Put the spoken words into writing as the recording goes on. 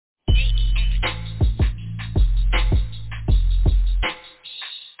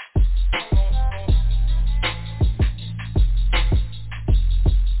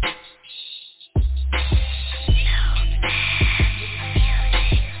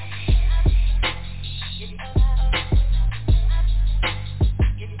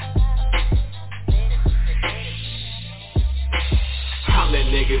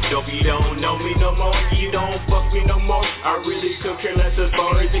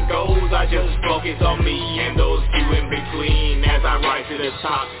focus on me and those few in between. As I rise to the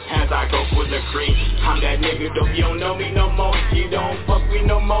top, as I go for the cream. I'm that nigga though, you don't know me no more. You don't fuck me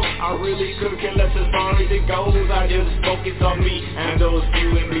no more. I really could care less as far as it goes. I just focus on me and those few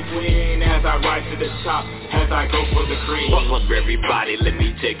in between. As I rise to the top, as I go for the cream. Welcome everybody, let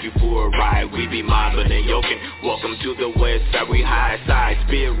me take you for a ride. We be mobbing and yoking. Welcome to the west side, we high side.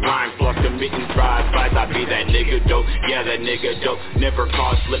 Spit rhyme, floss committing drive-bys. I be that nigga dope, yeah that nigga dope. Never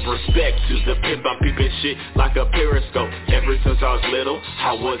cause slip respect to the pimp. I'm peeping shit like a periscope. Ever since I was little,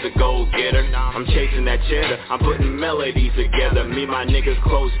 I was a go-getter. I'm chasing that cheddar, I'm putting melodies together. Me, my niggas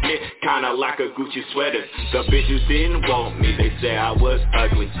close knit, kinda like a Gucci sweater. The bitches didn't want me, they said I was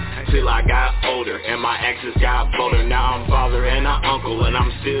ugly. Till I got older, and my exes got bolder. Now I'm father and I'm uncle, and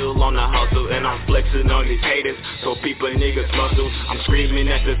I'm still on the hustle. And I'm flexing on these haters, so people niggas muscle. I'm screaming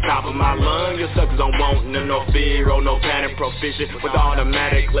at the top of my lungs. You suckers don't want no fear or no panic. Proficient with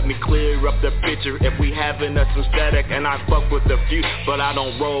automatic, let me clear up the picture. If we having us some static, and I fuck with a few, but I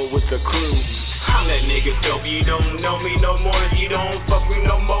don't roll with the crew. I'm that nigga dope, you don't know me no more. You don't fuck me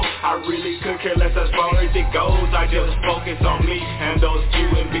no more. I really could care less as far as it goes. I just focus on me and those few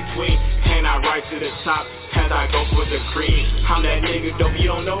in between. And I rise to the top as I go for the cream. I'm that nigga dope,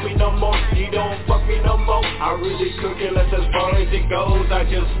 you don't know me no more. You don't fuck me no more. I really could care less as far as it goes. I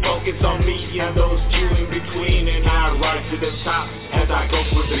just focus on me and those few in between. And I rise to the top as I go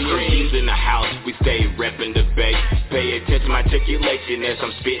for the cream. In the house, we stay reppin' the bay. Pay attention to my articulation as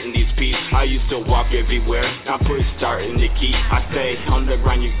I'm spitting these beats. I used to walk everywhere, I put start in the key. I stay on the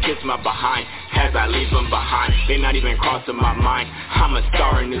ground, you kiss my behind as I leave them behind. They not even crossing my mind. I'm a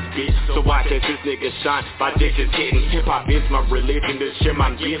star in this beat, so watch as this nigga shine. My dick is hitting, hip-hop is my religion. To share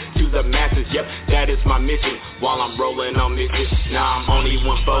my gift to the masses, yep, that is my mission. While I'm rolling on missions, now I'm only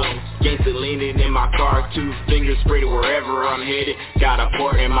one focus. Gangsta leaning in my car, 2 fingers sprayed wherever I'm headed. Got a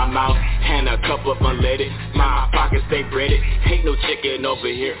port in my mouth and a cup of unleaded. My pockets stay breaded, ain't no chicken over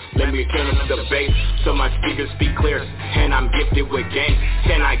here. Let me turn up the bass so my speakers speak clear. And I'm gifted with game,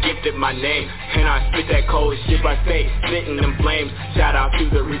 and I gifted my name. And I spit that cold shit I say, spitting them flames. Shout out to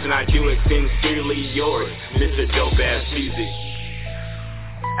the reason I do it, sincerely yours, Mr. Dope Ass Music.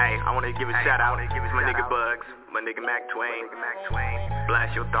 Hey, I wanna give a shout out to my nigga Bugs, my nigga Mac Twain.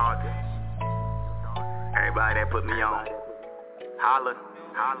 Blast your thoughts. Everybody that put me on. Holla.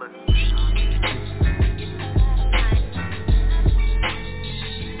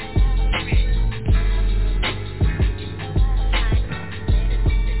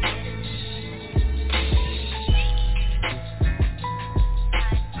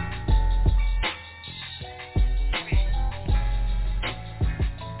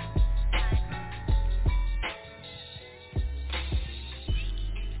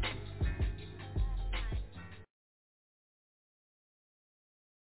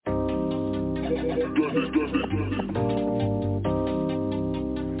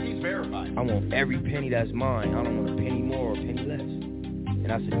 I want every penny that's mine. I don't want a penny more or a penny less. And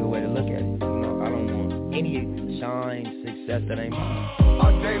that's a good way to look at it. You know, I don't want any shine, success that ain't mine.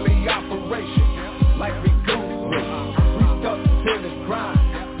 Our daily operation, like we go through. We stuck to the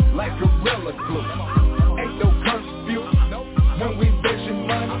grind, like gorilla glue. Ain't no curfew when we vision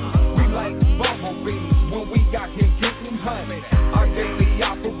money. We like bumblebees when we got here getting honey. Our daily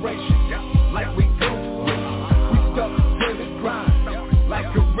operation, like we go through. We stuck to the grind, like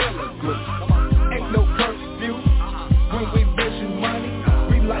gorilla glue. Ain't no curfew when we vision money.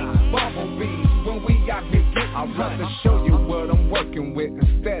 We like bumblebees when we got here getting honey. I'd rather show you what I'm working with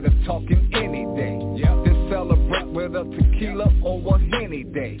instead of talking any day. Then celebrate with a tequila or a Henny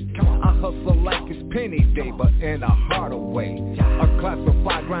day. I hustle like it's penny day, but in a harder way. A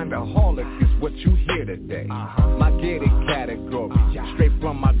classified grindaholic is what you hear today. My get it category, straight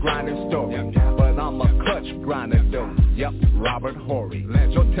from my grinding story. But I'm a clutch grinder though, yep, Robert Horry.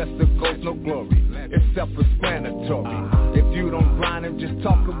 No testicles, no glory, it's self-explanatory. If you don't grind and just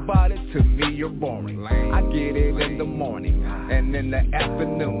talk about it, to me you're boring. I get it in the morning and in the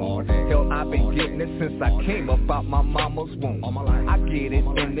afternoon. Hell, I've been getting it since I came up out my mama's womb. I get it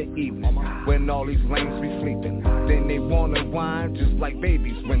in the evening when all these lames be sleeping. Then they wanna whine just like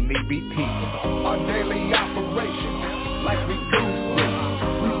babies when they be peeping. Our daily operation, like we do.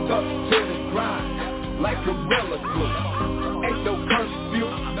 We stuck to the grind, like gorilla glue. Ain't no curfew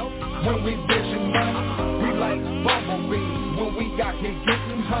when we vision money. We like bumblebees when we got here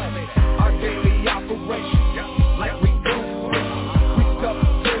getting honey. Our daily operation, like we do. We stuck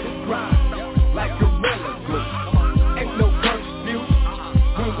to the grind, like gorilla glue. Ain't no curfew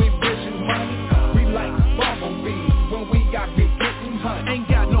when we vision money. We like bumblebees when we got here getting honey. Ain't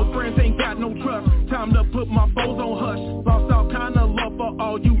got no friends, ain't got no trust. Time to put my foes on hush. Lost all kind of love for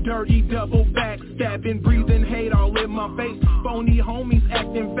all you dirty double back backstabbing, breathing hate all in my face. Phony homies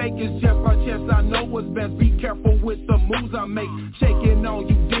acting fake, it's just my chest, I know what's best. Be careful with the moves I make, shaking on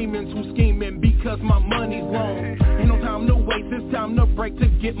you demons who scheming because my money's long. Ain't no time to waste, it's time to break to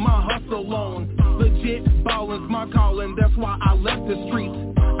get my hustle on. Legit ballin's my calling, that's why I left the streets.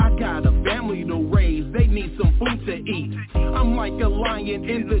 I got a family to raise, they need some food to eat. I'm like a lion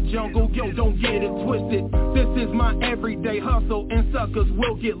in the jungle, yo, don't get it twisted. This is my everyday hustle and suckers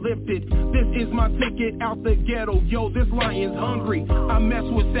will get lifted. This is my ticket out the ghetto, yo, this lion's hungry. I mess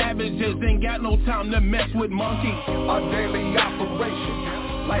with savages, ain't got no time to mess with monkeys. Our daily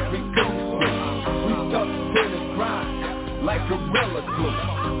operation, like we go through. We stuck to the grind, like gorilla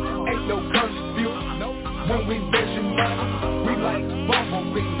glue. Ain't no curfew, when we vision money. We like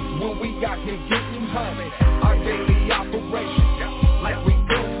bumblebees, when we out here getting honey. Our daily operation, like we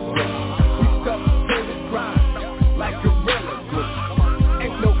go through. We stuck to the grind, like gorilla glue.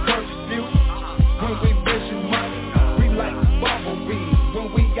 Ain't no curfew, when we vision money. We like bumblebees,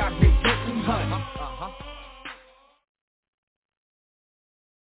 when we out here getting honey.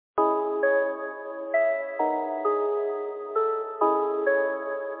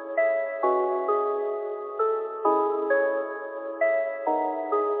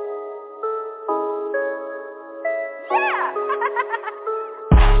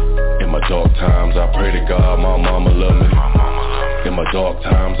 Dark times, I pray to God my mama love me. In my dark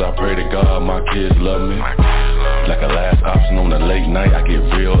times, I pray to God my kids love me. Like a last option on a late night, I get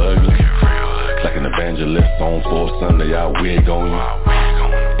real ugly. Like an evangelist on for Sunday, I wig on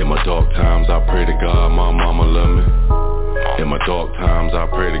you. In my dark times, I pray to God my mama love me. In my dark times, I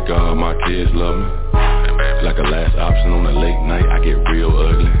pray to God my kids love me. Like a last option on a late night, I get real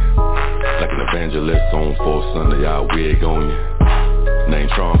ugly. Like an evangelist on for Sunday, I wig on you. Name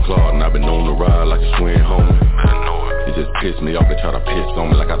Sean Clark and I've been on the ride like a swing homie. It just pissed me off, they try to piss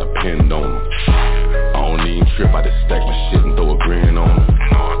on me like I depend on them. I don't even trip, I just stack my shit and throw a grin on them.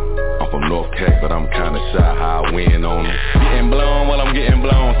 I'm from North Cac, but I'm kinda shy how I win on them. Getting blown while I'm getting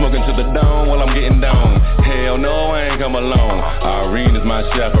blown, smoking to the dome while I'm getting down. Hell no, I ain't come alone. Irene is my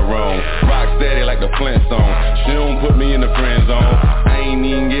chaperone, rock steady like the Flintstones. She don't put me in the friend zone. I ain't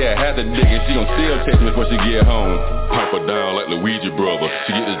even get half the dick and she gon' still text me before she get home. Pipe her down like Luigi brother.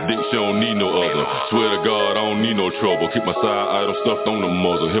 She get this dick, she don't need no other. Swear to God, I don't need no trouble. Keep my side item stuffed on the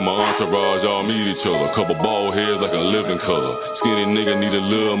muzzle. Hit my entourage, y'all meet each other. Couple bald heads like a living color. Skinny nigga need a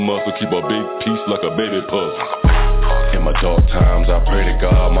little muscle. Keep a big piece like a baby puzzle. In my dark times, I pray to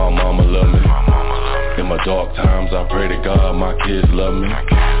God my mama love me. In my dark times, I pray to God my kids love me.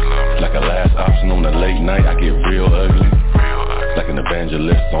 Like a last option on a late night, I get real ugly. Like an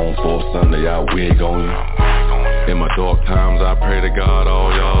evangelist on for Sunday, I wig on you. In my dark times, I pray to God all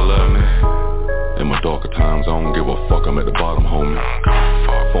y'all love me. In my darker times, I don't give a fuck, I'm at the bottom, homie.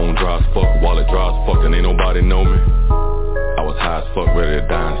 Phone dry as fuck, wallet dry as fuck, and ain't nobody know me. I was high as fuck, ready to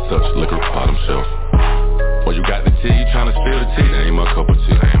die and such, liquor bottom shelf. Well, you got the tea, you tryna spill the tea, that ain't my cup of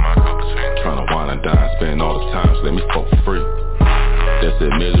tea. Tryna wine and dine, spend all the time, so let me fuck for free. That's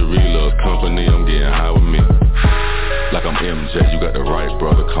that misery loves company, I'm getting high with me. Like I'm MJ, you got the right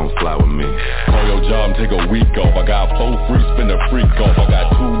brother, come fly with me. Call your job and take a week off. I got 4 free, spend a freak off. I got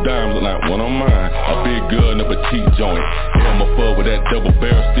 2 dimes and like one on mine. A big gun and a petite joint. Hell my fuck with that double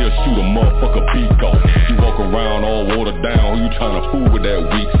barrel, still shoot a motherfucker beak off. You walk around all watered down, who you tryna fool with that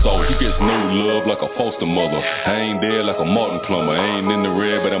weak sauce? You get no love like a foster mother. I ain't dead like a Martin plumber. I ain't in the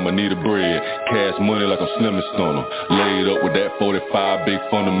red, but I'ma need a bread. Cash money like a Slim and Stunner. Laid up with that 45, big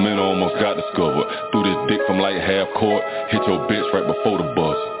fundamental, almost got discovered. Threw this dick from like half court. Hit your bitch right before the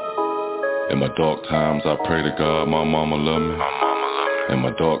bus. In my dark times, I pray to God my mama love me. In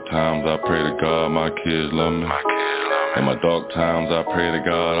my dark times, I pray to God my kids love me. In my dark times, I pray to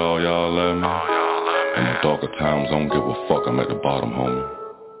God all y'all love me. In my darker times, I don't give a fuck, I'm at the bottom, homie.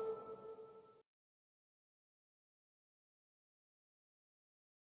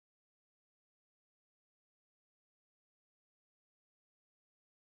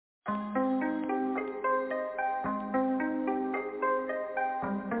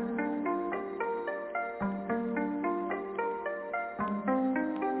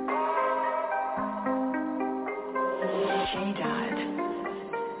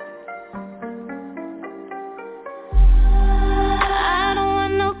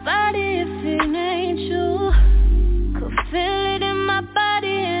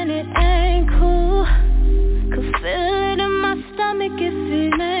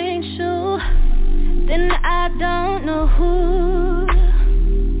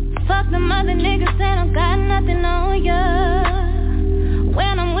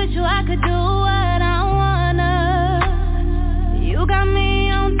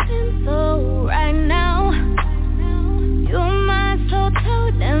 Right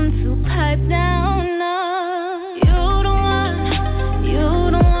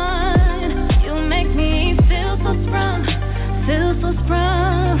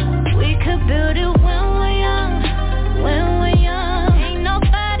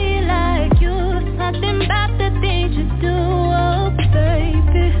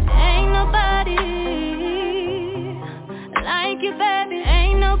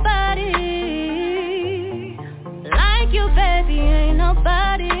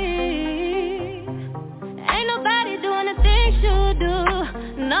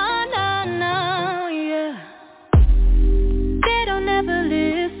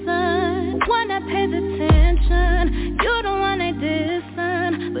You the one they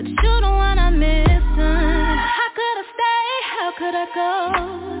dissing, but you the one I'm missing. How could I stay? How could I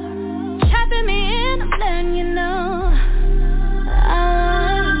go? Trapping me in, I'm letting you know. I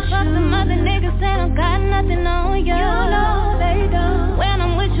want you. Some other niggas say I don't got nothing on you. You know they don't. When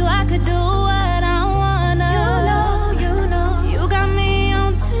I'm with you, I could do what I wanna. You know. You got me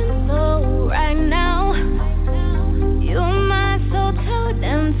on tinsel right now. You my soul, tell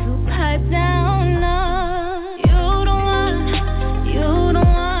them to pipe down. You the one. You the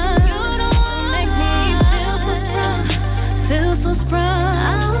one. You make me feel so sprung.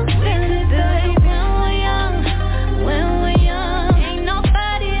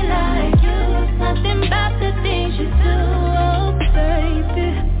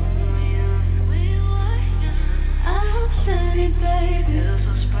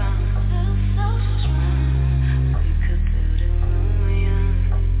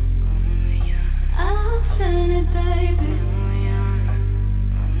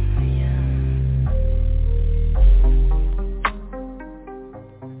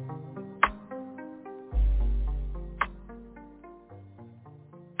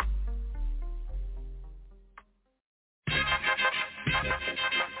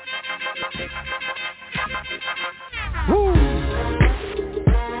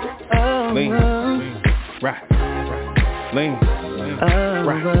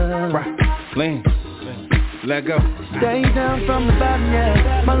 Let go. Stay down from the bottom,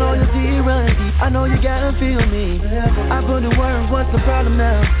 yeah. My loyalty runs deep. I know you gotta feel me. I put in work, what's the problem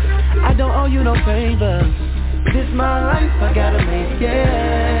now? I don't owe you no favor. This my life, I gotta make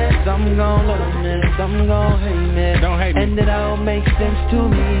it. Some gon' love me, some gon' hate me. Don't hate me. And it all makes sense to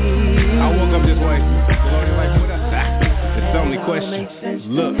me. I woke up this way. It's the only question.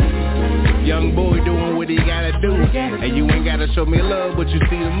 Look, young boy doing what he gotta do. And you ain't gotta show me love, but you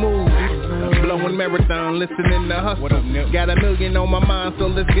see the move. Blowing marathon, listening to hustle. Got $1 million on my mind, so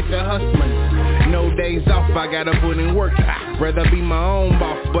let's get to hustling. No days off, I gotta put in work. Rather be my own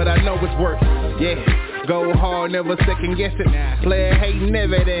boss, but I know it's work. Yeah. Go hard, never second guess it. Player hate,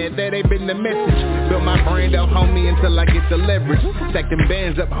 never that ain't been the message. Build my brand up, homie, until I get the leverage. Stack them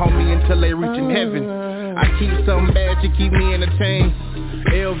bands up, homie, until they reach in heaven. I keep something bad to keep me entertained.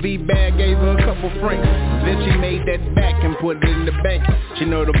 LV bag gave her a couple francs. Then she made that back and put it in the bank. She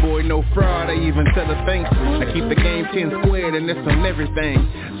know the boy no fraud, I even tell her thanks. I keep the game 10 squared and it's on everything.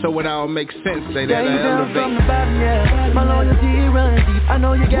 So it all makes sense, say that I elevate. From the bottom, yeah. My loyalty runs deep. I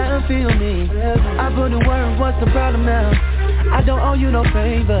know you gotta feel me. I put in work, what's the problem now? I don't owe you no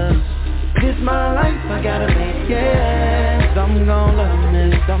favor. This my life, I gotta make it. Some gon' love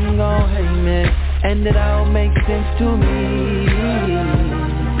me, some gon' hate me. And it all makes sense to me.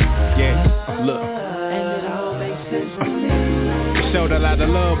 Yeah, look. And it all makes sense to me. Showed a lot of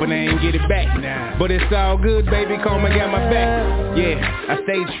love, but they ain't get it back. But it's all good, baby, Karma got my back. Yeah, I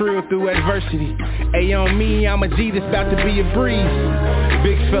stayed true through adversity. Ay, on me, I'm a G that's about to be a breeze.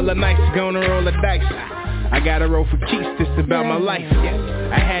 Big fella nice, gonna roll the dice. I gotta roll for keeps, this about my life. Yeah,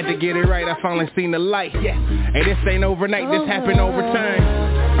 I had to get it right, I finally seen the light. Yeah, hey, this ain't overnight, this happened over time.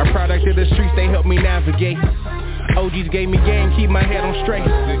 A product of the streets, they helped me navigate. OGs gave me game, keep my head on straight.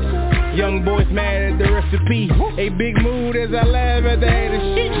 Young boys mad at the recipe. A big mood as I laugh at the haters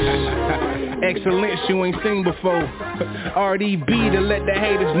shit. Excellence you ain't seen before. RDB to let the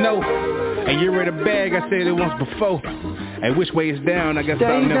haters know. And you're in a bag, I said it once before. Hey, which way is down? I guess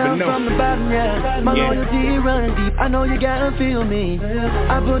I'll never know. From the bottom, yeah. My loyalty runs deep. I know you gotta feel me.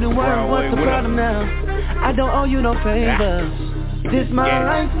 I put in work, what's the problem now? I don't owe you no favor. This my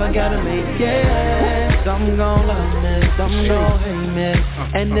life, I gotta make it. Some gon' love me, some gon' hate me.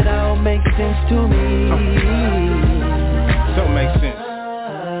 And it all makes sense to me. So it makes sense.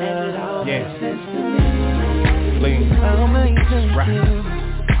 And it all makes sense to me. Lean. All makes sense to me.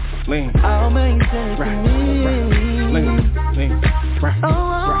 Lean. All makes sense to me. Lean. Lean. Right.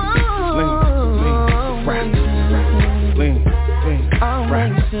 Lean. Lean. Lean. All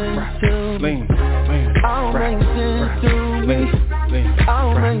makes sense to me. Lean. Lean. All makes sense to me.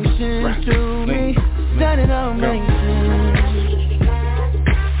 All makes sense to me. That it all makes sense.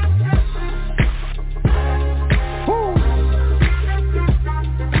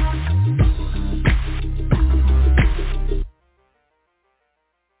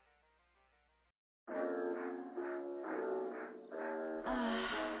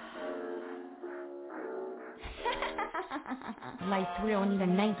 Life's real, I need a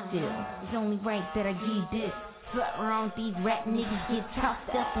night deal. It's only right that I give this. Fuck around with these rap niggas, get tossed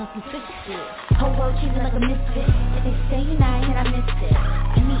up on some fish shit. Whole world treating like a misfit. If they stay united and I missed it.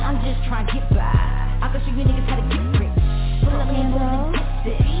 I mean, I'm just trying to get by. I can show you niggas how to get rich. Pull up Lambo and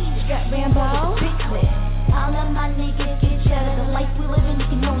fix it. Strap Rambo with a big clip. All of my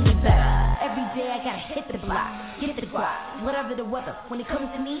of the weather. When it comes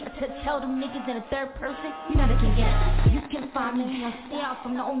to me, I tell them niggas in a third person, you know they can get it. You can find me on style,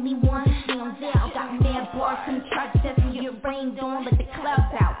 I'm the only one. Stay on down, got mad bars, come try to test me. Get rained on like the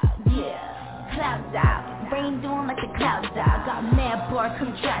clouds out. Yeah, clouds out. Rained on like the clouds out. Got mad bars,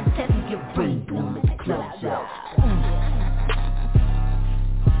 come try to test me. Get rained on like the clouds out.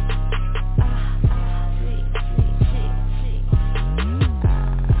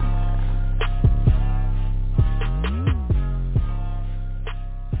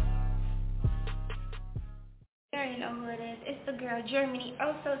 You already know who it is. It's the girl, Germany.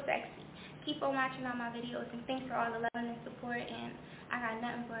 Oh, so sexy. Keep on watching all my videos, and thanks for all the love and support, and I got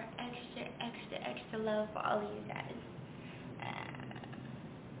nothing but extra love for all of you guys.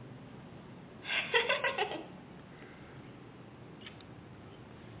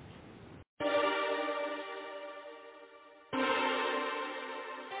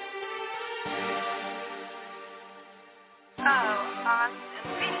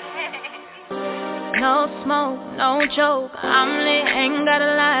 No smoke, no joke, I'm lit, ain't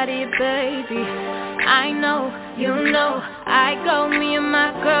gotta lie to you, baby. I know, you know, I go, me and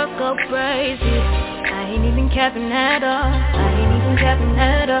my girls go crazy. I ain't even capping at all, I ain't even capping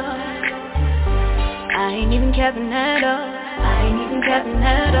at all. I ain't even capping at all, I ain't even capping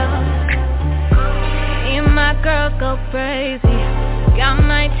at all. Me and my girls go crazy, got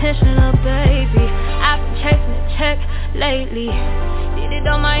my attention, little baby. I've been chasing a check lately. Did it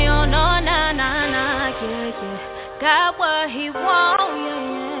on my own, oh nah, yeah. Got what he want,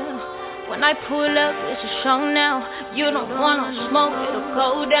 yeah. When I pull up, it's a show now. You don't want no smoke, it'll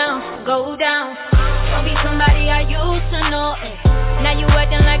go down. Don't be somebody I used to know, eh. Now you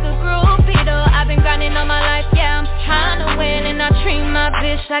acting like a groupie though. I've been grinding all my life, yeah, I'm trying to win. And I treat my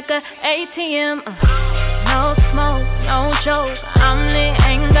bitch like a ATM. No smoke, no joke, I'm lit,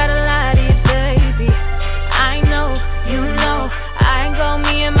 ain't gotta lie to you, baby. I know, you know, I go,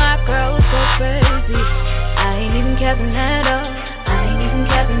 me and my girls go crazy. I ain't even capping at all, I ain't even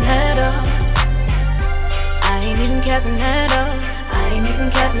capping at all. I ain't even capping at all, I ain't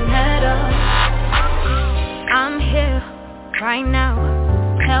even capping at all. I'm here, right now,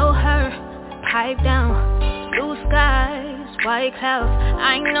 tell her, pipe down. Blue skies, white clouds,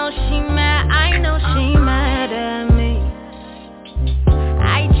 I know she mad at me.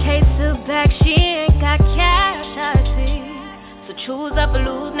 I chase her back, she ain't got cash, I see. So choose up or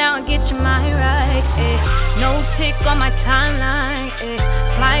lose now and get your mind right, eh. No tick on my timeline, eh.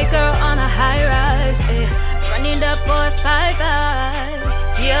 Fly girl on a high rise, eh. Running up boys bye-bye.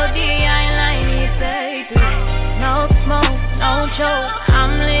 DLD, I ain't lying to you, baby. No smoke, no joke,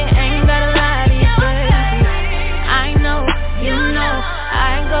 I'm lit, ain't gotta lie to you, baby. I know, you know,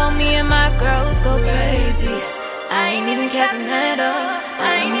 I go, me and my girls go crazy. I ain't even capping at all,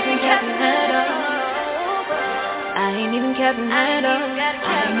 I ain't even capping at all. I ain't even capping at all,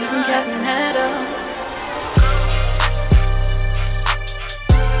 I ain't even capping at all.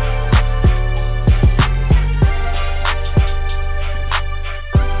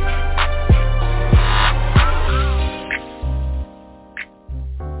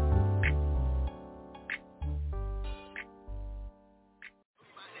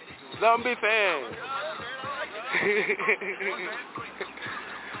 Zombie fans.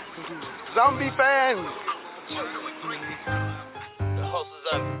 Zombie fans. The hustles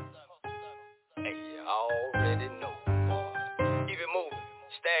up. Hey, you already know. Keep it moving.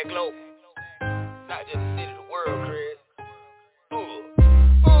 Stay global. Not just the city, the world, Chris.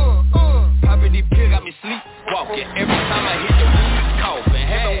 Poppin' these pills got me sleepwalking. Every time I hit the weed, coughing.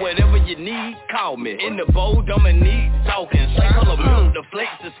 Having whatever you need, call me. In the bowl, Dominique talking. Same color milk, the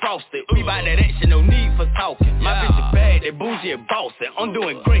flakes is frosted. We buy that action, no need for talking. My bitch is bad, they bougie and bossy. I'm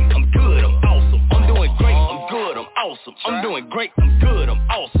doing great, I'm good, I'm awesome. I'm doing great, I'm good, I'm awesome. I'm doing great, I'm good, I'm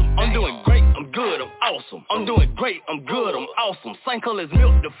awesome. I'm doing great, I'm good, I'm awesome. I'm doing great, I'm good, I'm awesome. Same color as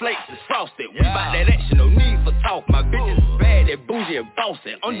milk, the flakes is frosted. We buy that action, no need for talk. My bitch is bad, they bougie and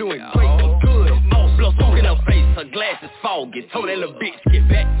bossy. I'm doing great, I'm good, I'm awesome. Blow smoke in her face, her glasses foggy. Told that little bitch, get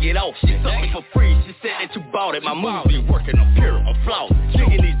back, get off. She took me for free, she said that you bought it. My moves be working, I'm pure, I'm flawless.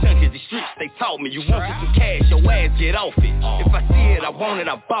 Jigging these junkies, these streets, they taught me. You want some cash, your ass get off it. If I see it, I want it,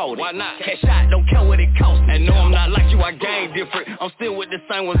 I bought it. Why not? Cash out, don't care what it costs. And no, I'm not like you, I gang different. I'm still with the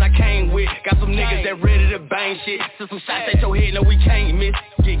same ones I came with. Got some niggas that ready to bang shit. Send some shots at your head, no we can't miss.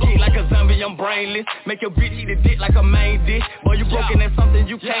 Get kicked like a zombie, I'm brainless. Make your bitch eat a dick like a main dish. Boy, you broken, that's something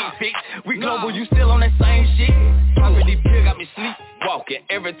you can't fix. We global, you still on that same shit. Poppin' these pills got me sleepwalking.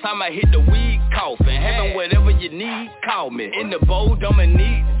 Every time I hit the weed, coughing. Having whatever you need, call me. In the bowl,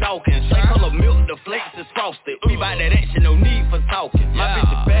 Dominique talking. Same color milk, the flakes is frosted. We buy that action, no need for talking. My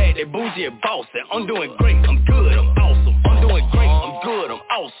bitch is bad, they bougie and bossy. I'm doing great, I'm good, I'm awesome. I'm doing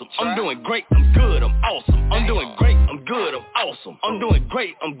awesome. I'm doing great, I'm good, I'm awesome. I'm doing great, I'm good, I'm awesome. I'm doing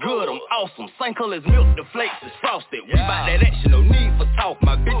great, I'm good, I'm awesome. Same color as milk, the flakes is frosted. We bout that action, no need for talk.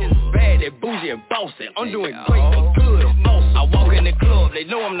 My bitch is bad, they bougie and bossy. I'm doing great, I'm good, I'm awesome. I walk in the club, they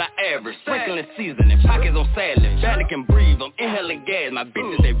know I'm not average. Sprinkling seasoning, pockets on salad. Barely can breathe, I'm inhaling gas. My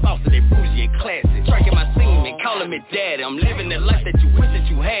bitches, they bossy, they bougie and classy. Tracking my semen, calling me daddy. I'm living the life that you wish that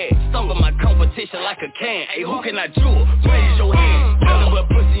you had. Stung on my competition like a can. Hey, who can I jewel? Raise your hand. Nothing but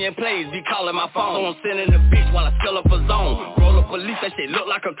pussy and plays, be calling my phone. So I'm sending the bitch while I fill up a zone. Roll up police, that shit look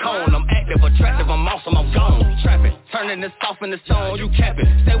like a cone. I'm active, attractive, I'm awesome, I'm gone. Trapping, turning the soft in the stone, you capping.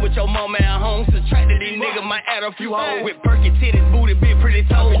 Stay with your mama at home, subtracted these niggas might add a few hoes. With perky titties, booty, big pretty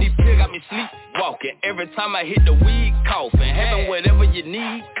toes. These pills got me sleep walking. Every time I hit the weed, coughing. Having whatever you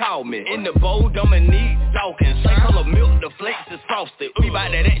need, call me. In the bowl, Dominique, talking. Same color milk, the flakes is frosted. We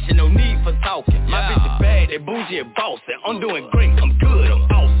bout that action, no need for talking. My bitch is bad, they bougie and bossy. I'm doing great, I'm good, I'm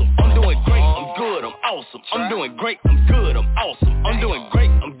awesome. I'm doing great, I'm good, I'm awesome. I'm doing great, I'm good, I'm awesome. I'm doing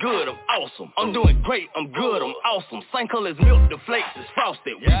great, I'm good, I'm awesome. I'm doing great, I'm good, I'm awesome. Same color as milk, the flakes is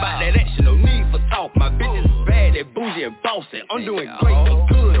frosted. We bout that action, no need for talk. My bitch is bad, they bougie and bossy. I'm doing great, I'm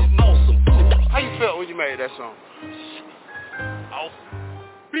good, I'm awesome. How you felt when you made that song? Awesome.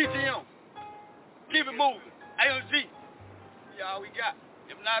 BGM. Keep it moving. AMG. Y'all we got.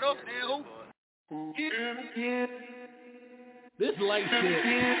 If not us, then who? This light shit.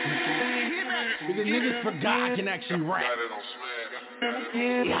 Because niggas forgot I can actually rap.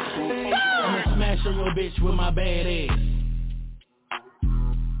 I'ma smash on your bitch with my bad ass.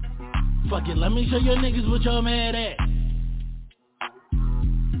 Fuck it, let me show your niggas what y'all mad at.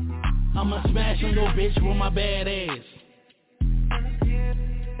 I'ma smash on your bitch with my bad ass.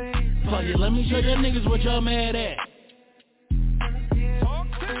 Fuck it, let me show your niggas what y'all mad at.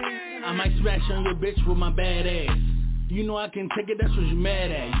 I might smash on your bitch with my bad ass. You know I can take it, that's what you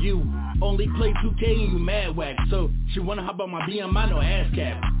mad at. You only play 2K and you mad whack. So she wanna hop on my BMI, no ass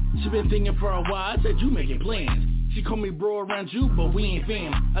cap. She been thinking for a while, I said you making plans. She called me bro around you, but we ain't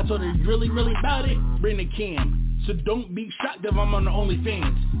fam. I told her you really about it, bring the cam. So don't be shocked if I'm on the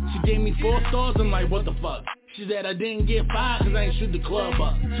OnlyFans. She gave me 4 stars, I'm like, what the fuck? She said I didn't get 5 cause I ain't shoot the club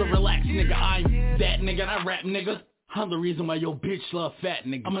up. So relax nigga, I'm that nigga, I rap nigga. I'm the reason why your bitch love fat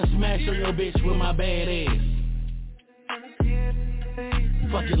nigga. I'ma smash on your bitch with my bad ass.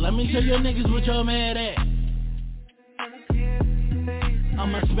 Fuck it, let me show your niggas what y'all mad at.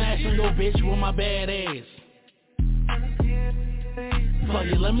 I'ma smash on your bitch with my bad ass. Fuck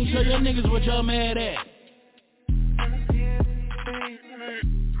it, let me show your niggas what y'all mad at.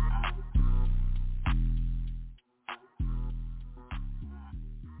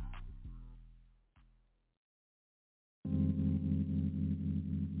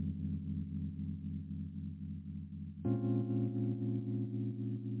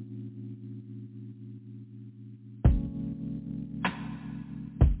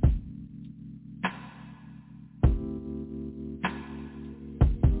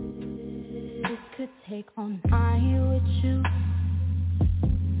 Take all night with you.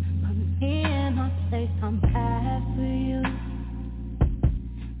 Put me in my place, I'm bad for you.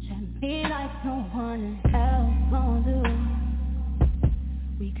 Treat me like no one else gon' do.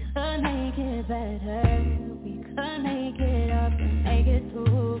 We could make it better. We could make it up and make it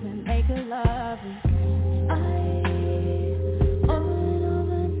through and make it lovely.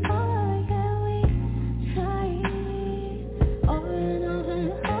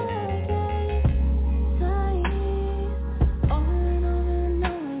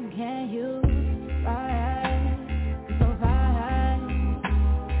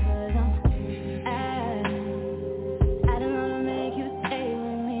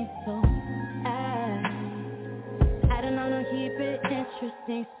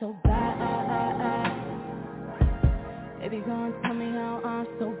 So bad, baby, gon' tell me how I'm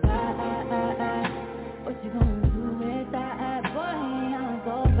so bad. What you gonna do with that, boy? I'm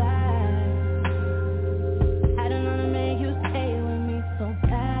so bad. I don't know to make you stay with me so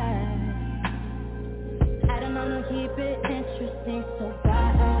bad. I don't know to keep it interesting so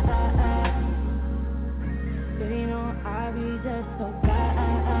bad. Baby, no, I be just so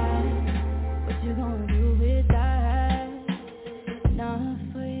bad. What you gonna do with that? Not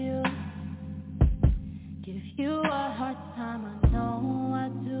for you. Give you a hard time, I know I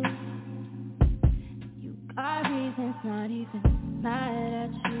do. You got reasons, not even mad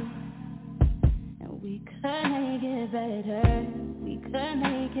at you. And we could make it better. We could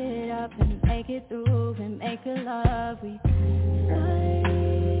make it up and make it through and make it love. We fight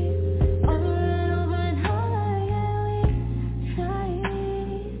over and over and over again. We fight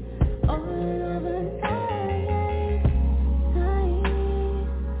over and over and over again.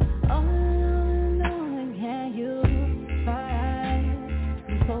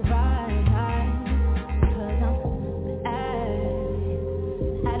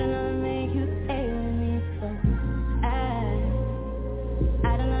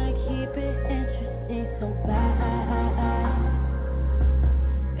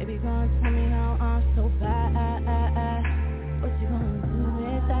 gonna tell me how I'm so bad? What you gonna do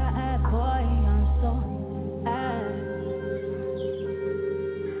with that? Boy, I'm so bad.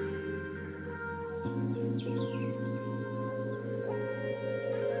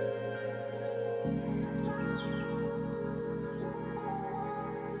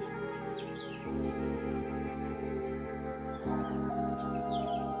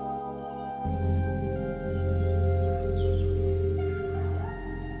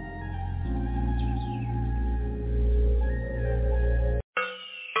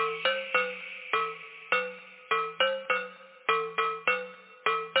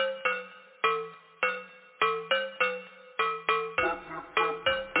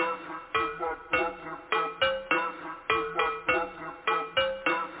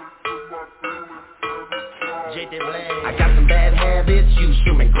 I got some bad habits, use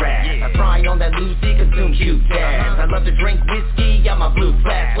human grass. I fry on that Lucy, consume Q-Tabs. I love to drink whiskey on my blue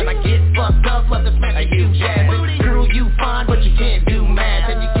flask. When I get fucked up, love to smash a huge ass. Girl, you fine, but you can't do math.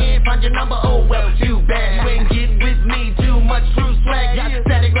 And you can't find your number, oh well, too bad. You ain't get with me, too much true slack. Got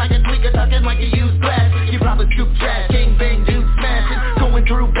static like a tweaker, talking like a used glass. You probably scoop trash, king bang, dude smashing. Going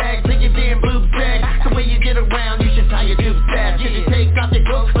through bags, take your damn boob sag. The way you get around, you should tie your tube fast. You should take off your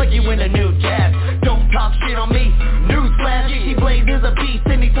clothes like you in a new cast. Don't talk shit on me, newsflash. Blaze is a beast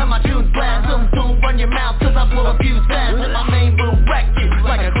anytime my tunes blast. So don't run your mouth cause I blow a fuse fast. Let my main boom wreck you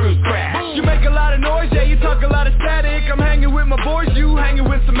like a cruise crash. You make a lot of noise, yeah, you talk a lot of static. I'm hanging with my boys, you hanging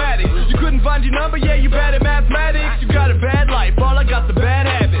with some addicts. You couldn't find your number, yeah, you bad at mathematics. You got a bad life, all I got's a bad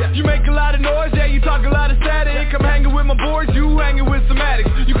habit. You make a lot of noise, yeah, you talk a lot of static. I'm hanging with my boys, you hanging with some addicts.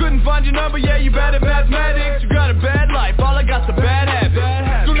 You couldn't find your number, yeah, you bad at mathematics. You got a bad life, all I got's a bad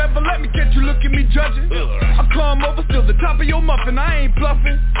habit. Don't ever let me catch you, look at me judging. I'm calm over, still the top of your muffin, I ain't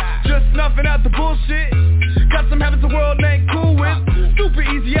bluffing. Just snuffing out the bullshit. Got some habits the world ain't cool with. Super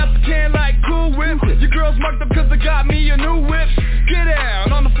easy out the can like Cool Whip. Your girl's marked up cause they got me a new whip. Get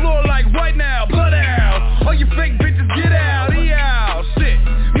down on the floor like right now, blood out. All you fake bitches get out, E-out. Shit,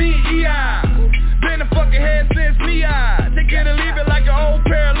 me E-I. Been a fucking head since me I. Take it or leave it like an old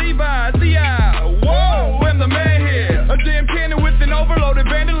pair of Levi's, C-I. Whoa, I'm the man here. A damn cannon with an overloaded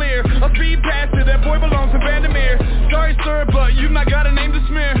bandolier. A speed passer, that boy belongs to Vandermeer. Sorry sir, but you not got a name to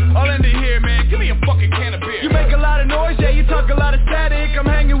smear. I'll end it here, man, give me a fucking can of beer. You make a lot of noise, yeah, you talk a lot of static. I'm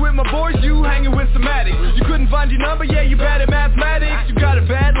hanging with my boys, you hanging with some addicts. You couldn't find your number, yeah, you bad at mathematics. You got a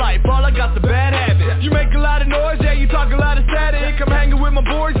bad life, all I got's a bad habit. You make a lot of noise, yeah, you talk a lot of static. I'm hanging with my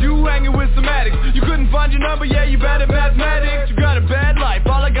boys, you hanging with some addicts. You couldn't find your number, yeah, you bad at mathematics. You got a bad life,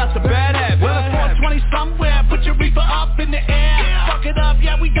 all I got's a bad habit. Well, it's 420 somewhere, put your reefer up in the air. Fuck it up,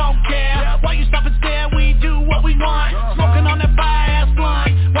 yeah, we don't care. Why you stop and stare, we do what we want. Smoking on that fire-ass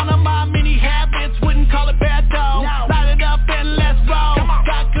blunt. One of my many habits, wouldn't call it bad though. Light it up and let's roll.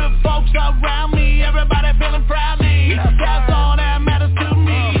 Got good folks around me, everybody feeling proudly. That's all that matters to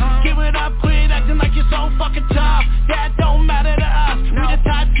me. Give it up, quit acting like you're so fucking tough. That don't matter to us. We the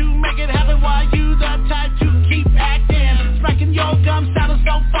type to make it happen while you the type to keep acting. Smacking your gums sounding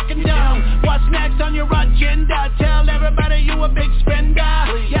so fucking dumb. What's next on your agenda? Tell everybody you a big spender.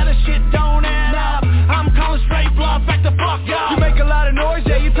 Yeah, the shit don't add up. I'm calling straight bluff, back the fuck up. You make a lot of noise,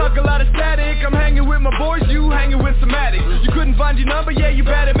 yeah, you talk a lot of static. I'm hanging with my boys, you hanging with some addicts. You couldn't find your number, yeah, you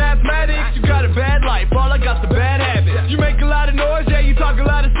bad at mathematics. You got a bad life, all I got's a bad habit. You make a lot of noise, yeah, you talk a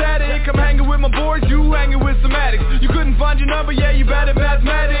lot of static. I'm hanging with my boys, you hanging with some addicts. You couldn't find your number, yeah, you bad at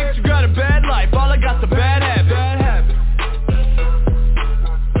mathematics. You got a bad life, all I got's a bad habit. Bad habit.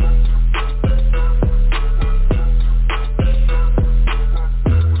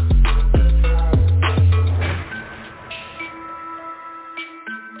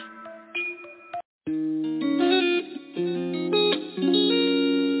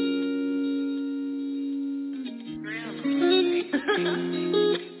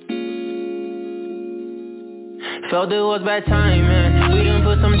 Felt it was bad timing, we done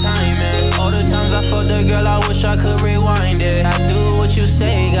put some time in. All the times I fucked a girl, I wish I could rewind it. I do what you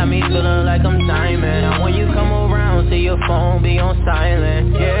say, got me feeling like I'm Simon. And when you come around, see your phone be on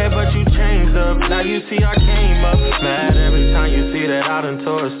silent. Yeah, but you changed up, now you see I came up. Mad every time you see that I done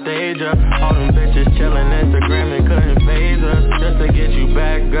tore a stage up. All them bitches chillin' Instagram and couldn't phase us. Just to get you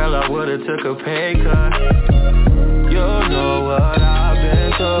back, girl, I would've took a pay cut. You know what I've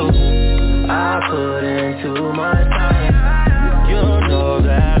been through, I put in too much time. You know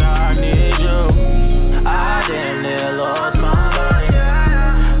that I need you, I damn near lost my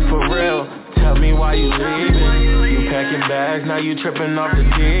mind. For real, tell me why you leaving. You packing bags, now you tripping off the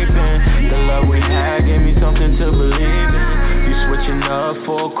deep end. The love we had gave me something to believe in. You switching up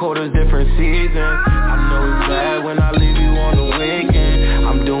 4 quarters, different seasons. I know it's bad when I leave you on the weekend.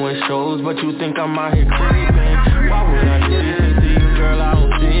 I'm doing shows, but you think I'm out here creeping. Why would I do these things to you, girl? I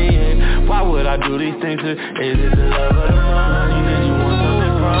don't see it. Why would I do these things to you? Is it the love of the money that you want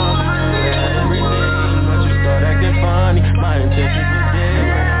something from me? You had everything, but you start acting funny. My intentions were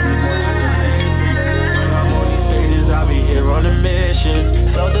different. I just want you to leave me. When I'm on these stages, I'll be here on a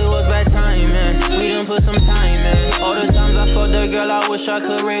mission. So there was bad timing. We done put some time in. All the times I fucked the girl, I wish I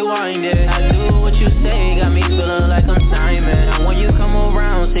could rewind it. I do what you say, got me feeling like I'm Simon. And when you come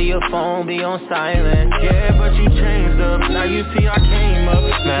around, see your phone be on silent. Yeah, but you changed up, now you see I came up.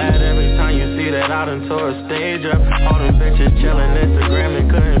 Mad every time you see that I done tore a stage up. All them bitches chillin' Instagram and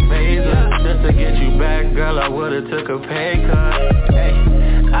couldn't phase us. Just to get you back, girl, I would've took a pay cut. Hey,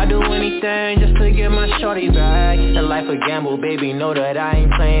 I do anything just to get my shorty back. And life a gamble, baby, know that I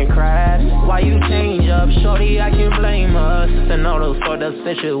ain't playing crass. Why you change up, shorty, I can blame us. And all those fucked up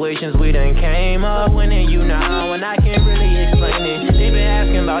situations we done came up. When in you now, and I can't really explain it. They been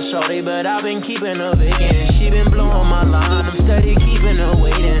asking about shorty, but I've been keeping her vacant. She been blowing my line, I'm steady keeping her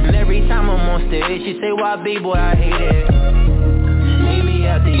waiting. And every time I'm on stage, she say, why B-boy, I hate it. Meet me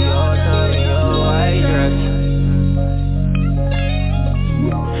at the altar in your white dress.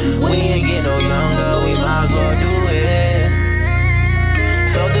 We ain't get no younger, we might as well do it.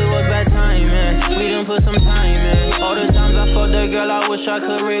 So there was bad timing, we done put some time in. All the times I fucked the girl, I wish I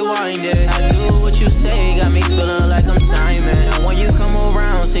could rewind it. I do what you say, got me feeling like I'm Simon. And when you come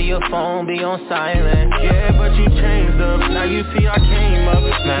around, see your phone be on silent. Yeah, but you changed up, now you see I came up.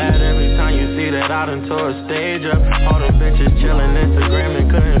 Mad every time you see that I done tore a stage up. All them bitches chillin' Instagram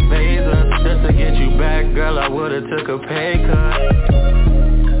and couldn't phase us. Just to get you back, girl, I would've took a pay cut.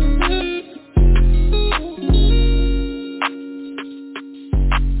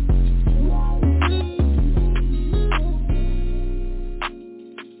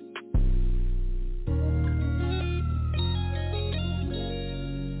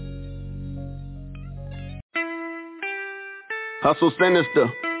 Hustle Sinister,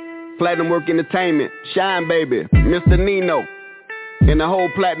 Platinum Work Entertainment, Shine Baby, Mr. Nino, and the whole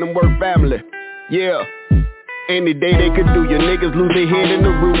Platinum Work family. Yeah. Any day they could do, your niggas lose their head in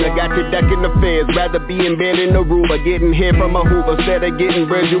the room. I got you ducking the feds, rather be in bed in the room or getting hit from a Hoover. Instead of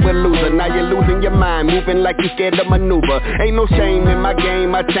getting bread, you a loser. Now you're losing your mind, moving like you scared to maneuver. Ain't no shame in my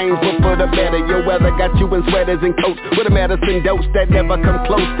game, I changed but for the better. Your weather got you in sweaters and coats with a medicine dose that never come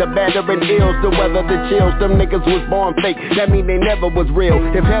close to battering ills. To weather the chills, them niggas was born fake, that mean they never was real.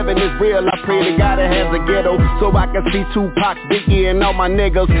 If heaven is real, I pray to God it has a ghetto, so I can see Tupac, Biggie and all my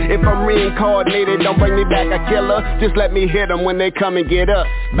niggas. If I'm reincarnated, don't bring me back a killer, just let me hit them when they come and get us.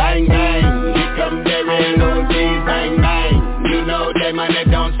 Bang, bang, here come the real OGs. Bang, bang, you know them and they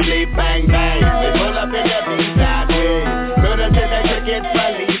don't sleep. Bang, bang, they pull up in the B-side way. Go to the cricket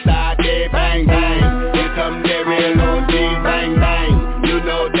police all day. Bang, bang, here come the real OGs. Bang, bang, you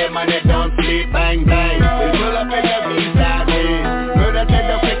know them and they don't sleep. Bang, bang, they pull up in the B-side way. Go to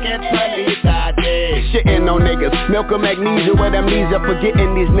the cricket police all day. Shitting on niggas, milk of magnesia with amnesia,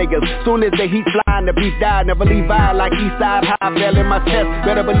 forgetting these niggas. Soon as the heat flying, the beast die. Never leave I like Eastside High, fell in my chest.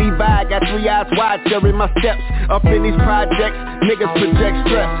 Better believe I got 3 eyes wide, sharing my steps. Up in these projects, niggas project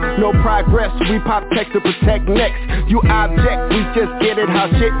stress. No progress, we pop text to protect next. You object, we just get it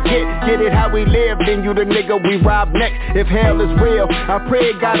how shit get it how we live. Then you the nigga we rob next. If hell is real, I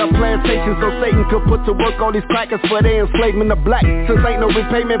pray God a plantation so Satan could put to work all these crackers for their enslavement of black. Since ain't no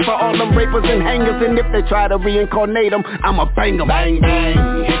repayment for all them rapers and hangers, and if they try to reincarnate them, I'ma bang them. Bang,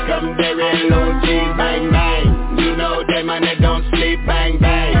 bang, here come the real OGs. Bang, bang, you know them and they don't sleep. Bang,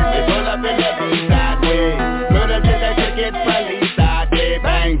 bang, they pull up in the B-side way. Go to the cricket police all day.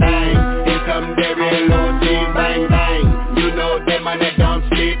 Bang, bang, here come the real OGs. Bang, bang, you know them and they don't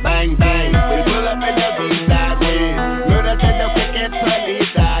sleep. Bang, bang, they pull up in the B-side way. Go to the cricket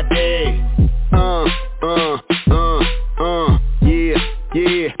police all day. Yeah,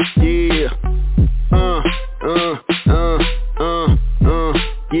 yeah.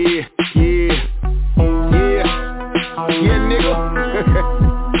 Yeah, nigga.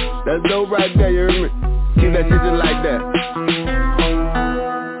 That's dope right there, you hear me? Keep that shit just like that.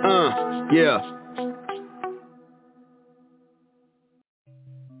 Yeah.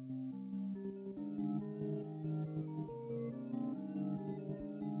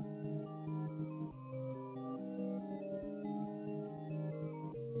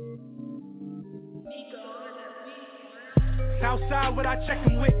 Southside, what I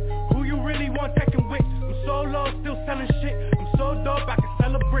checkin' with? Who you really want checkin' with? I'm so low, still selling shit. I'm so dope, I can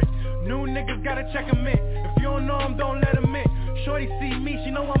sell a brick. New niggas gotta check 'em in. If you don't know 'em, don't let 'em in. Shorty see me,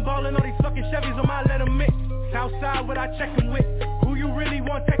 she know I'm ballin'. All these fucking Chevys on my let 'em in. Southside, what I checkin' with? Who you really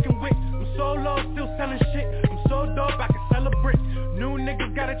want checkin' with? I'm so low, still selling shit. I'm so dope, I can sell a brick. New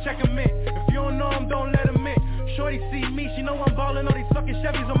niggas gotta check them in. If you don't know them, don't let them in. Shorty see me, she know I'm ballin'. All these fucking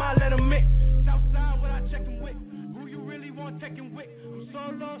Chevys on my let them in. Southside, what I check them with. Who you really want taking with? I'm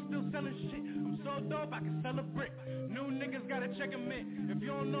so low, still selling shit. I'm so dope, I can sell a brick. New niggas gotta check them in. If you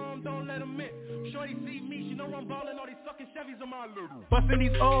don't know them, don't let them in. Shorty see me, she know I'm ballin'. All these fucking Chevys on my little. Bustin'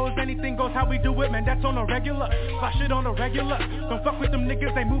 these O's, anything goes how we do it, man, that's on a regular. Fly shit on a regular. Don't fuck with them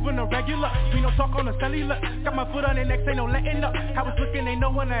niggas, they moving a regular. We don't talk on the cellular. Got my foot on their necks, ain't no letting up. How it's looking, ain't no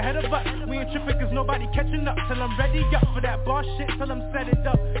one ahead of us. We ain't trippin' cause nobody catching up. Till I'm ready up for that boss shit, till I'm set it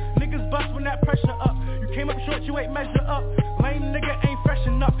up. Niggas bust when that pressure up. You came up short, you ain't measure up. Lame nigga ain't fresh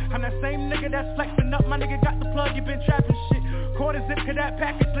enough. I'm that same nigga that's flexing up. My nigga got the plug, you been trapping shit. Quarter zip to that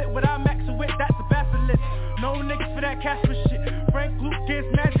package lit. What I max with, that's a basilisk. No niggas for that Casper shit. Frank Luke gets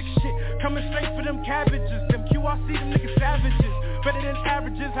magic shit. Coming straight for them cabbages. Them QRC, them niggas savages. Better than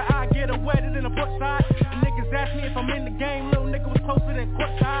averages, how I get a wetter than a port side. And niggas ask me if I'm in the game. Little nigga was closer than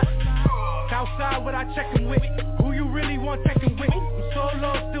courtside. Southside, what I checkin' with. Who you really want taking with? I'm so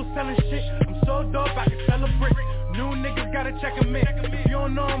low, still selling shit. I'm so dope, I can sell a brick. New niggas gotta check them in. If you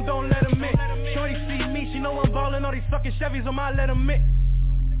don't know them, don't let them in. Shorty see me, she know I'm ballin'. All these fucking Chevys on my let them in.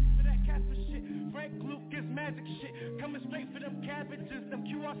 Frank Luke is magic shit. Coming straight for them cabbages. Them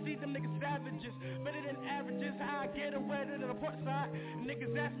QRC, them niggas savages. Better than averages, how I get a wetter than a port side.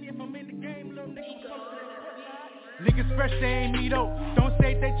 Niggas ask me if I'm in the game. Little niggas close to the port side. Niggas fresh, they ain't me though. Don't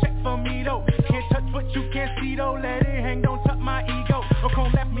say they check for me though. Can't touch what you can't see though. Let it hang, don't touch my ego.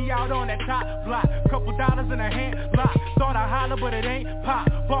 Ocon left me out on that top block. Couple dollars in a hand lock. Thought I holler but it ain't pop.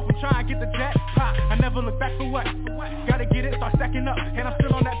 Bought from trying to get the jackpot. I never look back for what. Gotta get it, start stacking up. And I'm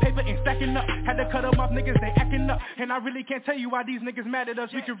still on that paper and stacking up. Had to cut them off, niggas, they acting up. And I really can't tell you why these niggas mad at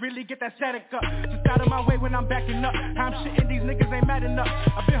us. We can really get that static up. Just out of my way when I'm backing up. How I'm shitting, these niggas ain't mad enough.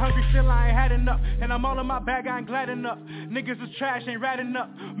 I've been hungry, still I ain't had enough. And I'm all in my bag, I ain't glad enough. Niggas is trash, ain't ratting up.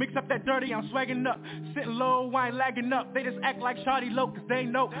 Mix up that dirty, I'm swagging up. Sitting low, I ain't lagging up. They just act like Shawty low, cause they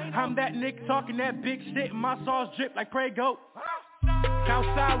know I'm that nigga talking that big shit. My sauce drip like Prego.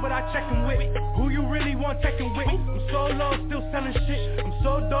 Southside, what I checkin' with. Who you really want taking with? I'm so low, still selling shit. I'm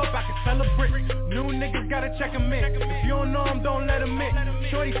so dope, I can sell a brick. New niggas gotta check them in. If you don't know them, don't let them in.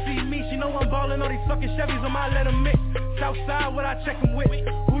 Shorty see me, she know I'm ballin'. All these fucking Chevys on my let them in. Southside, what I checkin' with.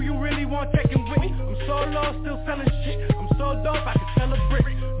 Who you really want taking with? I'm so low, still selling shit. I'm so dope, I can sell a brick.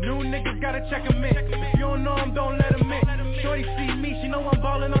 New niggas gotta check them in. If you don't know them, don't let them in. Shorty see me, she know I'm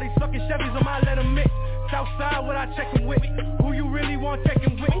ballin'. All these fucking Chevys on my let them in. Southside, what I checkin' with. Who you really want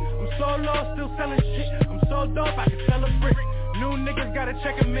taking with? I'm so low, still selling shit. I'm so dope, I can sell a brick. New niggas gotta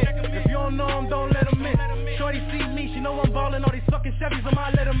check them in. If you don't know them, don't let them in. Shorty see me, she know I'm ballin'. All these fucking Chevys on my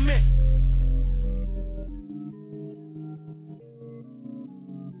let them in.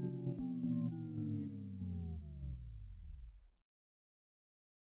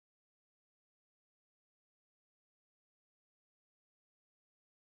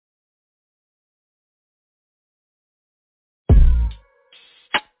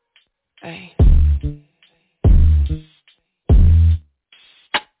 Hey.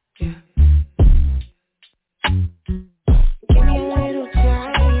 Yeah. Give me a little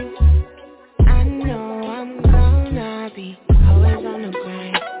time. I know I'm gonna be always on the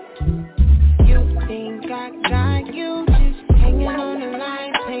grind. You think I got you just hanging on the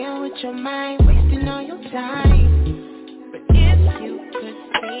line, playing with your mind, wasting all your time. But if you could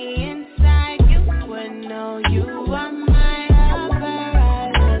see inside, you would know you are mine.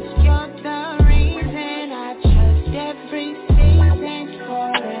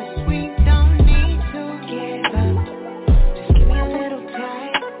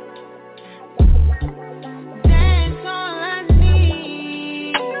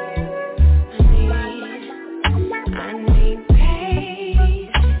 I need pace.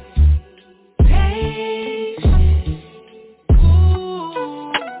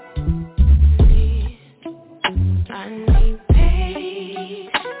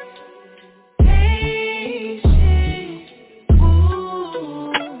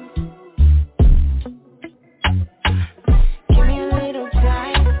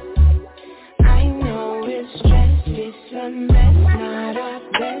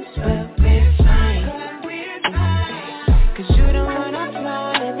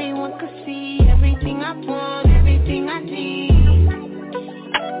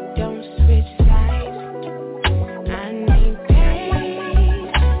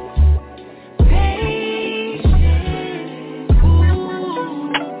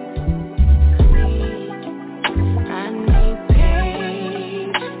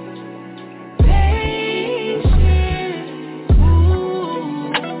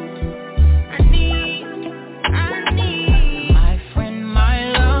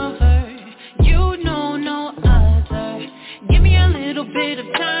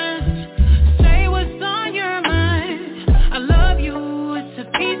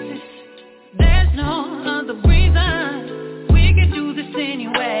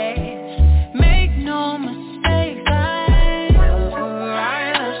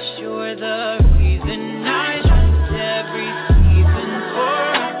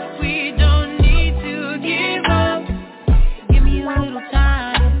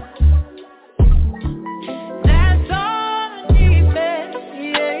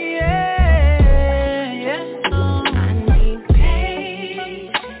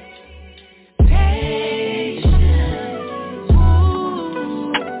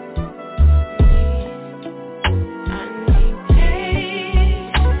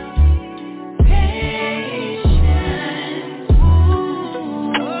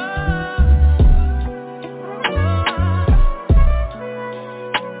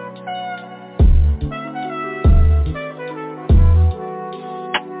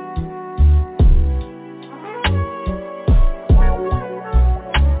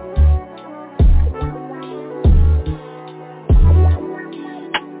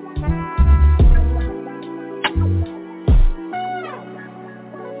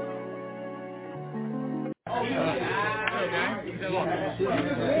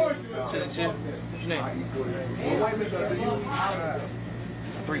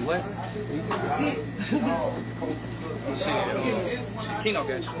 3 what? Kino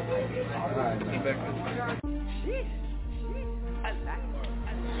got you. Keep back.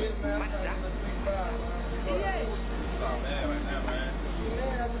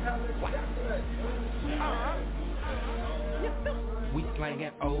 We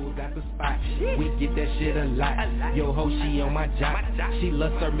slangin' O's at the spot. We get that shit a lot. Yo ho, she on my job. She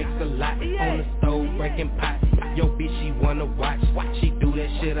loves her mix a lot. On the stove breaking pots. Yo bitch, she wanna watch. She do that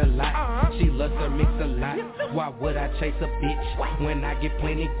shit a lot. She loves her mix a lot. Why would I chase a bitch when I get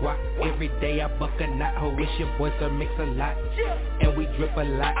plenty guap? Every day I buck a knot. Ho, it's your boy Sir Mix a lot. And we drip a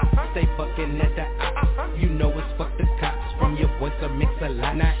lot. Stay fucking at the op. You know it's fuck the cops. From your boy Sir Mix a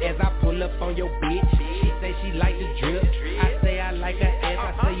lot. Now as I pull up on your bitch, she say she like the drip. I say I like her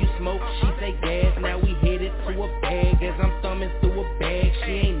ass. I say you smoke, she say gas. Now we headed to a bag as I'm thumbing through a bag.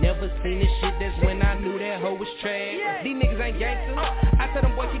 She ain't never seen this shit. That's when I knew that hoe was trash. These niggas ain't gangsters. I tell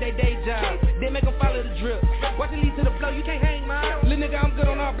them boys keep they day job. Then make them follow the drip. Watch it lead to the flow. You can't hang mine. Little nigga, I'm good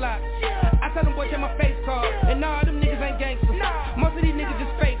on our block. I tell them boys check my face card. And nah, them niggas ain't gangsters. Most of these niggas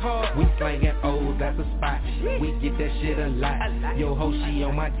just fake hard. We slangin' O's at the spot. We get that shit a lot. Yo ho, she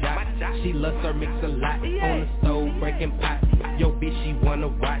on my job. She loves her mix a lot. On the stove breaking pots. Yo bitch, she wanna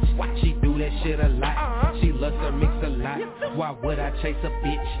watch. She do that shit a lot. She loves her mix a lot. Why would I chase a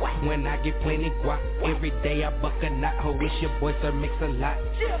bitch when I get plenty guap? Every day I buck a knot. Ho, it's your boy Sir Mix a lot.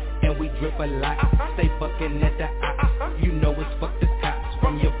 And we drip a lot. Stay fucking at the op. You know it's fuck the cops.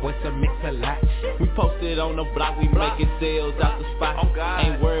 From your boy Sir Mix a lot. We posted on the block, we making sales out the spot.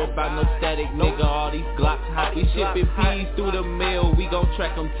 Ain't worried about no static, nigga, all these Glocks hot. We shipping peas through the mail, we gon'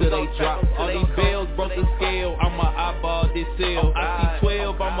 track them till they drop. All these bills broke the scale, I'ma eyeball this sale. I see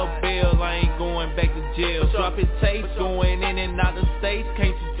 12, I'm a bail, I ain't going back to jail. Dropping tapes, going in and out the states,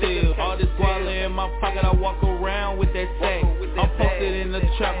 can't you tell? All this guala in my pocket, I walk around with that sack. I'm posted in the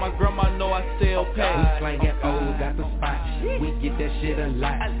trap, my grandma know I sell packs. We slangin' O's at the spot. We get that shit a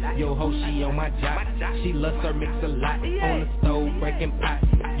lot. Yo ho, she on my job. She loves her mix a lot. On the stove breaking pots.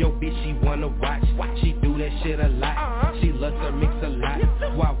 Yo bitch, she wanna watch. She do that shit a lot. She loves her mix a lot.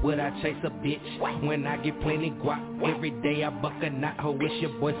 Why would I chase a bitch when I get plenty guap? Every day I buck a knot. Ho, it's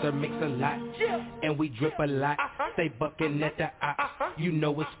your boy Sir Mix a lot. And we drip a lot. Stay buckin' at the op. You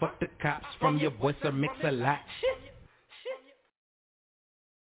know it's fuck the cops. From your boy Sir Mix a lot.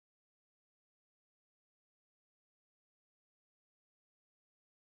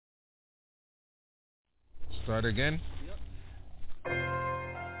 Start again.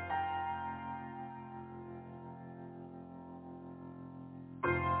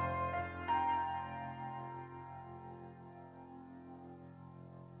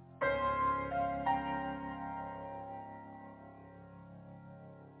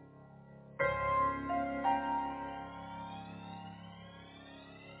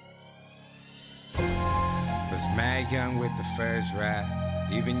 Was mad young with the first ride.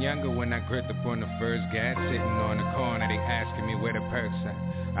 Even younger when I gripped up on the first gas. Sitting on the corner, they asking me where the perks at.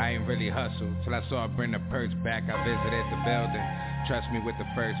 I ain't really hustled till I saw her bring the perks back. I visited the building, trust me with the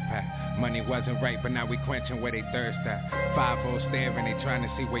first pack. Money wasn't right, but now we quenching where they thirst at. 5-0 staring, they trying to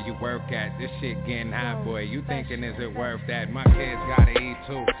see where you work at. This shit getting hot, boy, you thinking is it worth that? My kids gotta eat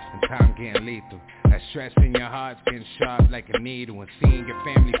too, and time getting lethal. That stress in your heart's getting sharp like a needle. And seeing your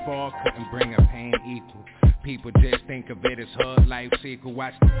family fall couldn't bring a pain equal. People just think of it as hard life sequel.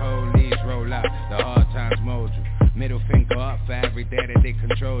 Watch the police roll up, the hard times mold you. Middle finger up for every day that they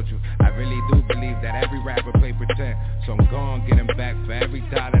controlled you. I really do believe that every rapper play pretend. So I'm gon' get them back for every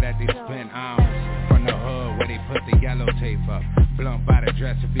dollar that they spent. From the hood where they put the yellow tape up. Blunt by the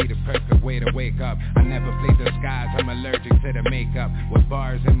dresser be the perfect way to wake up. I never play the skies, I'm allergic to the makeup. With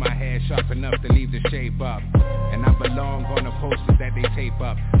bars in my head sharp enough to leave the shape up. And I belong on the posters that they tape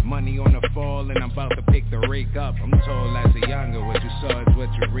up. Money on the fall and I'm about to pick the rake up. I'm told as a younger, what you saw is what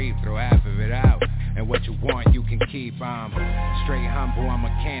you reap. Throw half of it out, and what you want you can keep. I'm straight humble, I'm a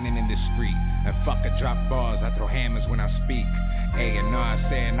cannon in the street. And fuck a drop bars, I throw hammers when I speak. A&R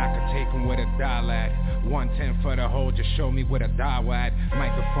saying I could take them with a dollar at. 110 for the hole, just show me where the dollar at.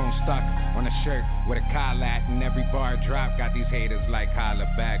 Microphone stuck on a shirt with a collar at. And every bar drop got these haters like holla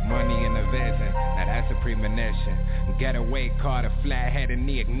back. Money in the vision, now that's a premonition. Getaway car, the flathead in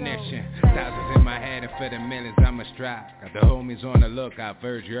the ignition. Thousands in my head and for the millions I'ma strive. Got the homies on the lookout,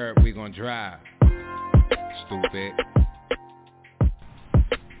 first Europe we gon' drive. Stupid.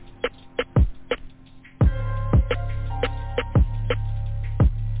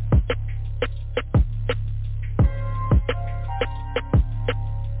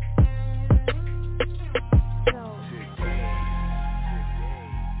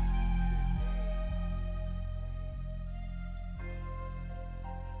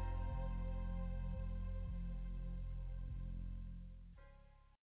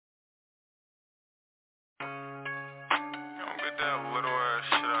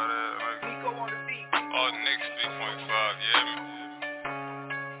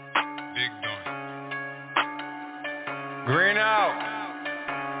 Green out.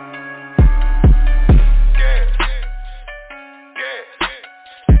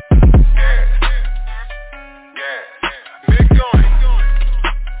 Big joint.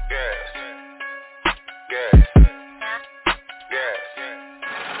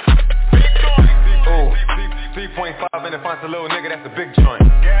 3.5 in the finds a little nigga, that's a big joint.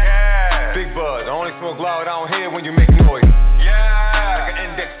 Yeah. Big buzz, I only smoke loud, I don't hear when you make noise. Yeah. Like an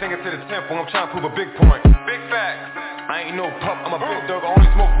index finger to the temple, I'm trying to prove a big point. Big facts. I ain't no pup, I'm a big dog, I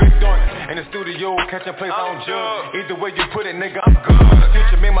only smoke big joints. In the studio, catching plays, I don't judge. Either way you put it, nigga, I'm good.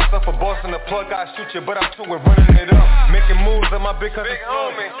 Future made myself a boss in the plug, I shoot you, but I'm too with running it up. Making moves on my big cousin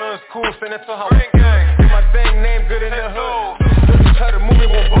homie. Son's cool, send it to how I do my thing, name good in the hood. Try to move it,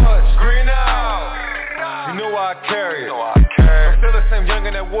 won't budge. Green out. You know why I carry it. I'm still the same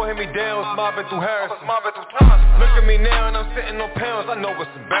youngin' that wore hit me down, was mobbing through Harrison. Look at me now and I'm sitting on pounds, I know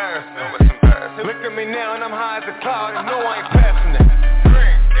it's embarrassing. Look at me now and I'm high as a cloud, and no I ain't passing it.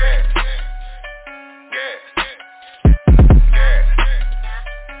 Big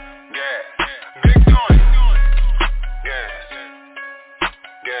joint.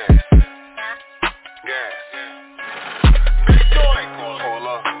 Big joint. Pull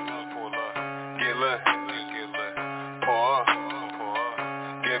up. Get lit. Pour up.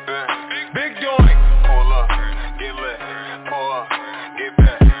 Get back. Big joint. Pull up. Get lit. Pour up. Get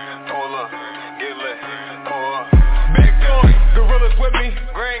back. Pull up. Get lit. Pour up. Big joint. Gorillas with me.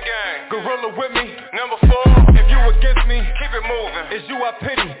 Green gang. Gorilla with me. Number 4. If you against me, keep it moving. It's you I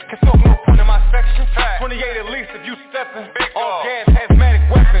pity. Can smoke no point in my section. 28 at least if you steppin'. All gas, asthmatic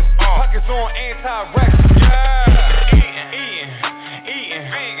weapons. Pockets on anti-rex. Yeah. Eating.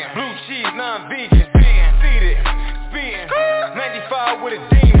 Blue cheese, non-vegan. Seated. Speeding. 95 with a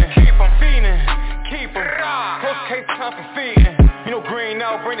demon. Keep 'em feeding. Keep 'em. Post case time for feeding. You know green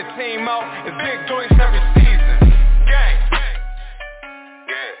out, bring the team out. It's big joints every season. Gang.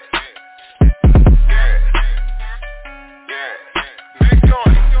 Big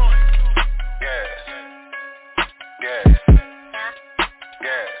joint.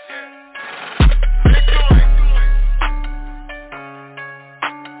 Big joint.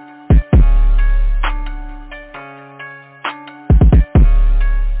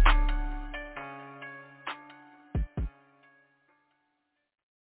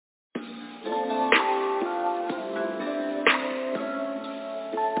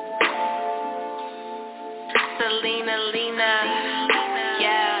 Lena,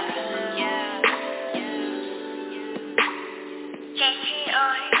 yeah.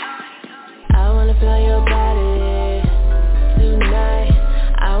 I wanna feel your body tonight.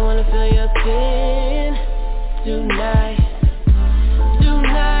 I wanna feel your skin tonight.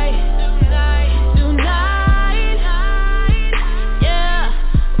 Yeah.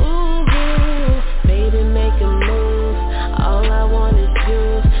 Ooh, baby, make a move. All I want is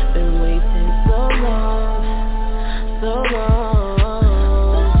you. Been waiting so long.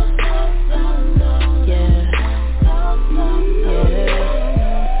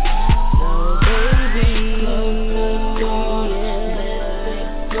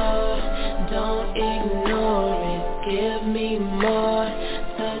 Give me more,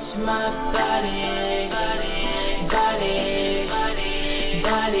 touch my body,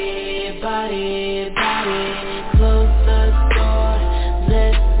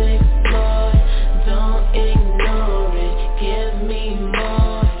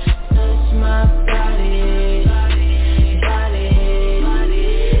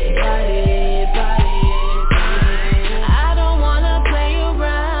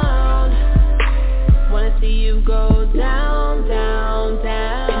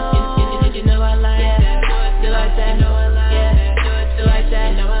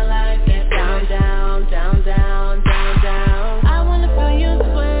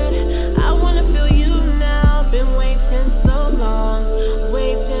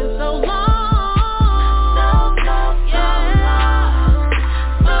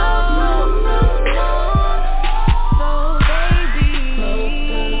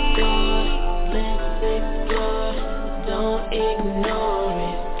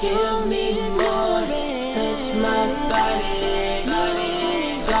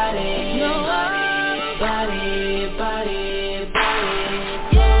 body.